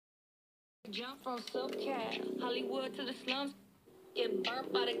Jump from SoCal, Hollywood to the slums. Get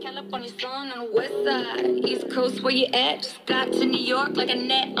burnt by the California sun on the west side. East Coast, where you at? Just got to New York like a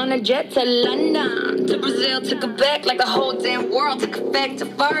net on a jet to London. To Brazil, to Quebec, like the whole damn world took effect to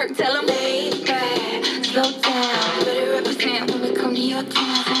Ferg. Tell them, lay back, slow down. Better represent when we come to your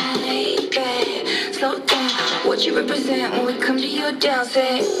town. Lay back, slow down. What you represent when we come to your town?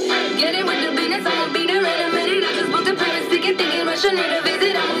 Say, get in with the business, I'ma be there in a minute. I just booked a Paris ticket, thinking Russia need a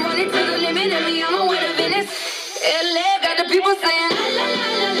visit. I'ma run it to the limit, and me, I'ma win a Venice. LA got the people saying la la la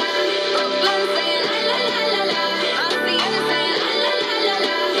la la. Brooklyn saying la la la la la. Austin saying la la la la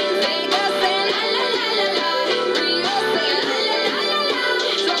la. Vegas saying la la la la la. Rio saying la la la la la.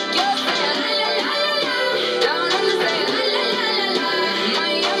 Tokyo saying la la la la la. Down under saying la la la la la.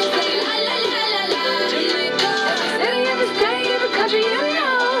 Miami saying la la la la la. Jamaica, every state, every country you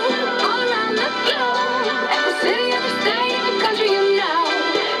know, all around the globe. Every city, every state, every country you know.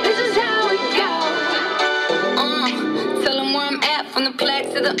 This is how it goes. Tell them where I'm at, from the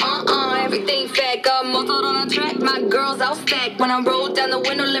plaques to the everything fat, got muzzled on the track. My girls all stacked. When I roll down the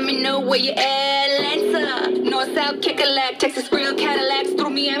window, let me know where you at. Atlanta, north, south, Kick-a-lack, Texas, real Cadillacs,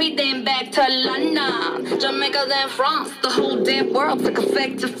 through Miami, then back to London, Jamaica, then France. The whole damn world took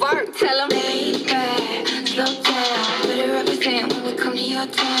effect to Ferg. Tell them, lay back, slow down. Better represent when we come to your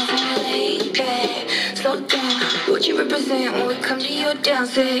town. Lay back, slow down. What you represent when we come to your town?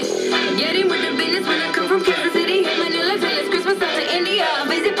 Say, get in with the business when I come from Kansas City. Hit Manila, till it's Christmas out to India.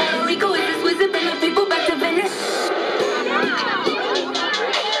 Visit Puerto Rico, is this wizard, bring the people back to Venice.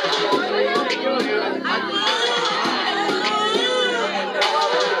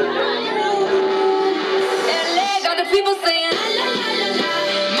 LA got the people saying la la la la la.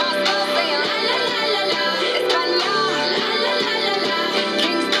 Moscow saying la la la la la. Espanol la la la la la.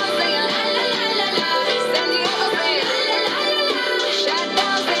 Kingston saying la la la la la. San Diego saying la la la la la.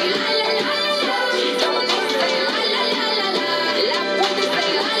 Shutdown saying la la la la la. Dominique saying la la la la la. La Puente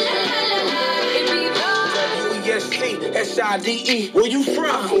saying la la la la la. UESC, SIDE. Where you from?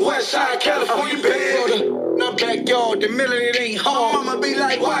 I'm from Westside, California, baby. My backyard, the middle, it ain't home. Mama be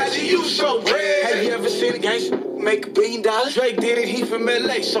like, why is you so red? Have you ever seen a gangster make $1 billion? Drake did it, he from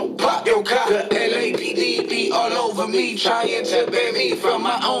LA, so pop your car. The LAPD be all over me, trying to ban me from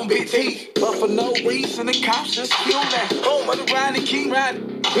my own BT. But for no reason, the cops just kill that. Home of the Ryan and King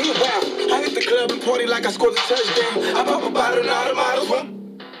Ryan. Be wild. I hit the club and party like I scored a touchdown. I pop a bottle and all the models.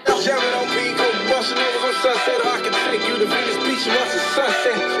 Jamming on Pico, busting over on Sunset. Or I can take you to Venice Beach once it's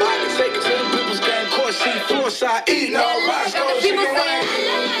sunset. Or I can take you to the People's Game Court, see floor side, eating all rocks. People saying